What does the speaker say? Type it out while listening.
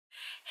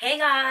Hey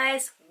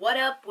guys, what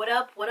up, what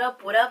up, what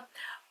up, what up?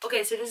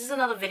 Okay, so this is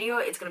another video.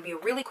 It's gonna be a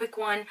really quick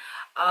one.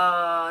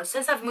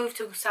 Since I've moved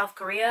to South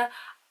Korea,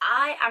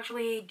 I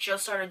actually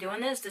just started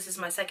doing this. This is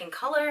my second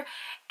color,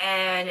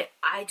 and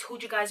I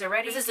told you guys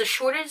already, this is the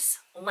shortest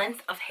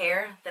length of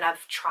hair that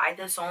I've tried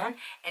this on,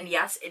 and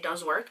yes, it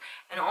does work.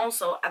 And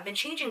also, I've been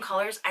changing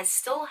colors. I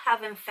still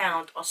haven't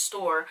found a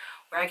store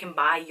where I can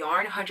buy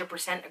yarn, 100%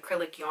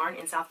 acrylic yarn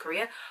in South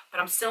Korea, but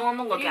I'm still on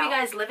the lookout. If you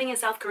guys living in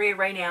South Korea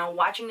right now,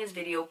 watching this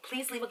video,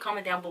 please leave a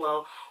comment down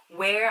below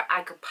where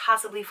I could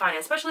possibly find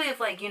it, especially if,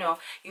 like, you know,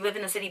 you live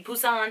in the city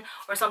Busan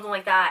or something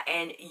like that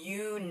and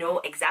you know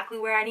exactly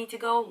where I need to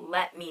go.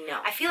 Let me know.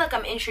 I feel like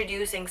I'm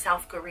introducing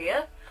South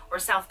Korea or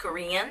South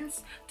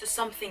Koreans to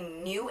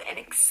something new and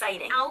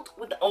exciting. Out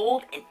with the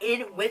old and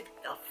in with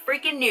the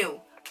freaking new.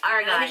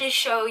 Alright guys, let me just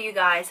show you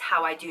guys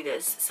how I do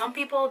this.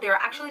 There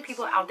are actually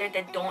people out there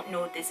that don't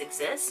know this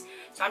exists,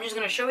 so I'm just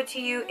gonna show it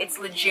to you. It's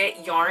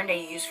legit yarn that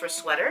you use for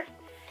sweater.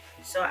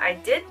 So I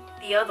did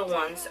the other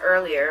ones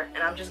earlier,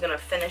 and I'm just gonna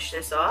finish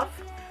this off.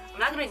 I'm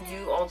not gonna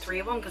do all three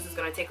of them because it's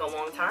gonna take a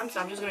long time, so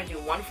I'm just gonna do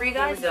one for you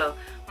guys. So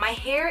my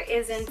hair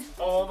isn't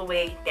all the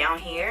way down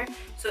here,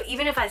 so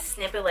even if I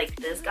snip it like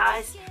this,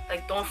 guys,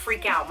 like, don't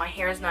freak out. My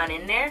hair is not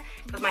in there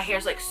because my hair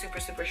is like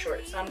super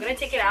short. So I'm gonna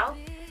take it out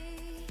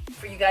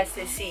for you guys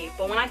to see.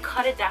 But when I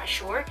cut it that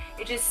short,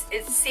 it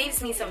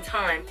saves me some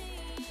time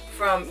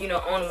from, you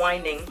know,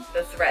 unwinding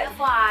the thread. That's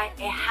why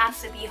it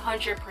has to be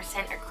 100%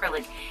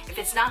 acrylic. If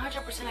it's not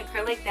 100%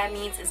 acrylic, that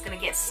means it's gonna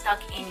get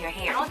stuck in your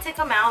hair. I don't take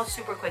them out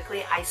super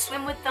quickly. I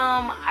swim with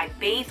them, I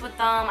bathe with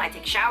them, I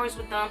take showers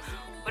with them,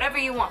 whatever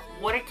you want.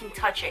 Water can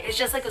touch it. It's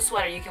just like a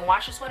sweater. You can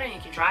wash a sweater and you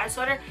can dry a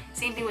sweater.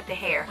 Same thing with the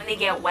hair. When they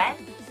get wet,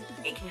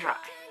 it can dry.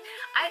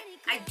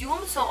 I do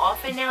them so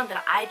often now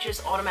that I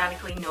just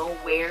automatically know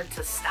where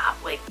to stop,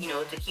 like, you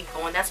know, to keep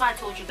going. That's why I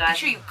told you guys, make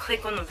sure you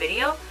click on the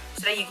video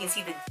so that you can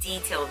see the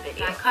detailed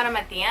video. I cut them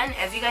at the end.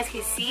 As you guys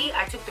can see,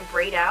 I took the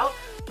braid out.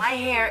 My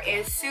hair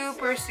is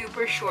super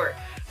short.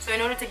 So in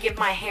order to give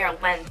my hair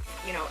length,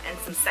 you know, and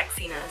some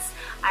sexiness,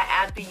 I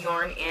add the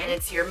yarn in.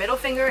 It's your middle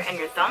finger and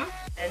your thumb.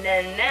 And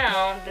then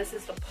now, this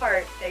is the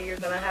part that you're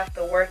gonna have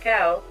to work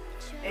out,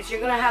 is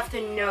you're gonna have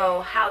to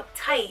know how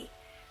tight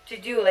to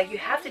do. Like, you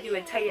have to do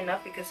it tight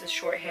enough because it's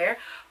short hair,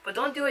 but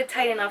don't do it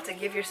tight enough to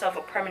give yourself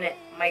a permanent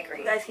migraine.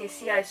 You guys can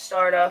see I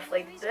start off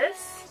like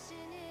this,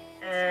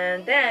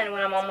 and then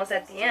when I'm almost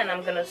at the end,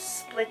 I'm gonna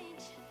split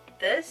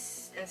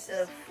this.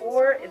 Instead of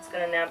 4, it's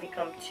gonna now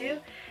become 2,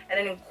 and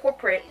then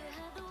incorporate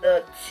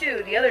the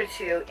other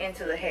two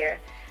into the hair.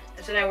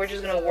 And so now we're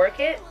just gonna work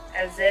it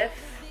as if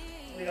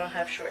we don't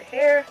have short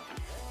hair.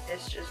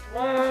 It's just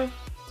long.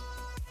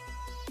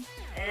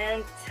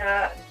 And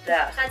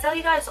ta-da. I tell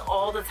you guys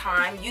all the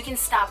time, you can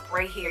stop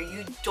right here.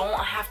 You don't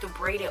have to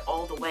braid it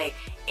all the way.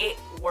 It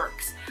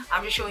works.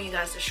 I'm just showing you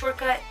guys the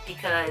shortcut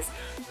because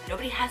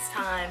nobody has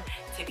time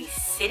to be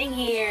sitting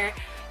here,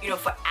 you know,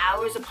 for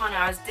hours upon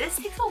hours. This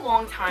takes a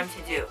long time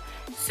to do.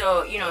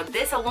 So, you know,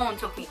 this alone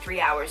took me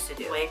 3 hours to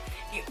do.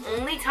 The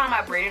only time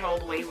I braided all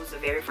the way was the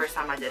very first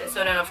time I did it.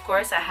 So then, of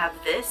course, I have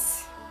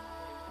this.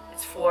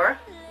 It's 4.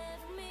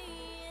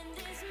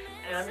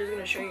 And I'm just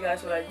going to show you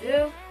guys what I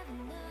do.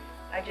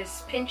 I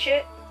just pinch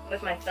it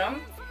with my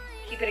thumb,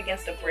 keep it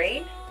against the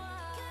braid,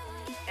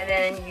 and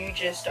then you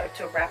just start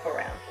to wrap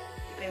around,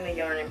 keeping the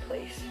yarn in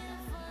place.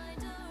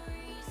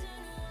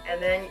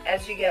 And then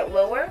as you get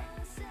lower,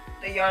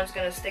 the yarn's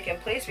gonna stick in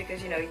place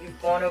because, you know,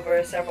 you've gone over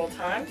it several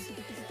times,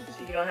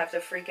 so you don't have to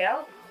freak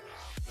out.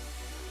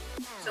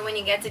 So when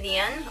you get to the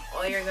end,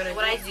 all you're gonna do,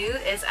 what I do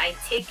is I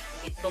take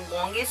the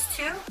longest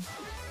two,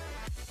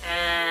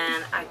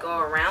 and I go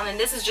around, and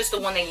this is just the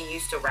one that you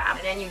used to wrap,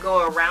 and then you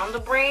go around the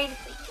braid,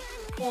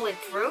 pull it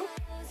through,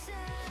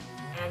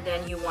 and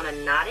then you want to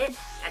knot it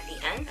at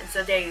the end. And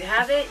so there you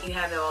have it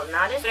all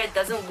knotted so that it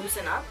doesn't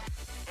loosen up,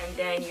 and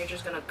then you're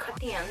just gonna cut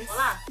the ends.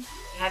 Voila,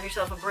 you have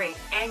yourself a braid,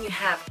 and you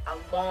have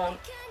a long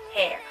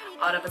hair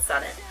all of a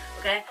sudden.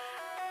 Okay,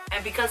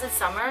 and because it's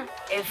summer,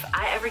 if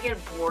I ever get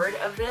bored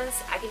of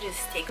this, I can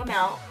just take them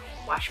out,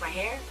 wash my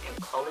hair,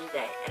 and call it a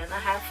day, and then I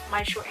have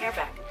my short hair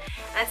back.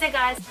 And that's it,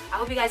 guys. I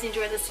hope you guys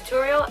enjoyed this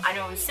tutorial. I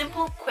know it was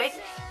simple, quick,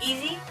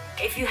 easy.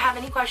 If you have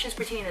any questions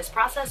pertaining to this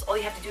process, all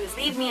you have to do is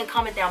leave me a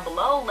comment down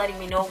below letting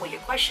me know what your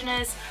question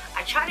is.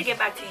 I try to get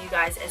back to you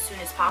guys as soon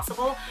as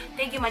possible.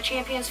 Thank you, my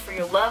champions, for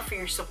your love, for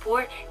your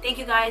support. Thank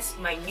you guys,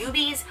 my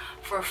newbies,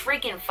 for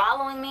freaking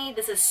following me.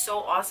 This is so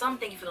awesome.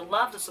 Thank you for the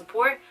love, the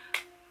support.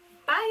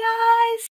 Bye, guys.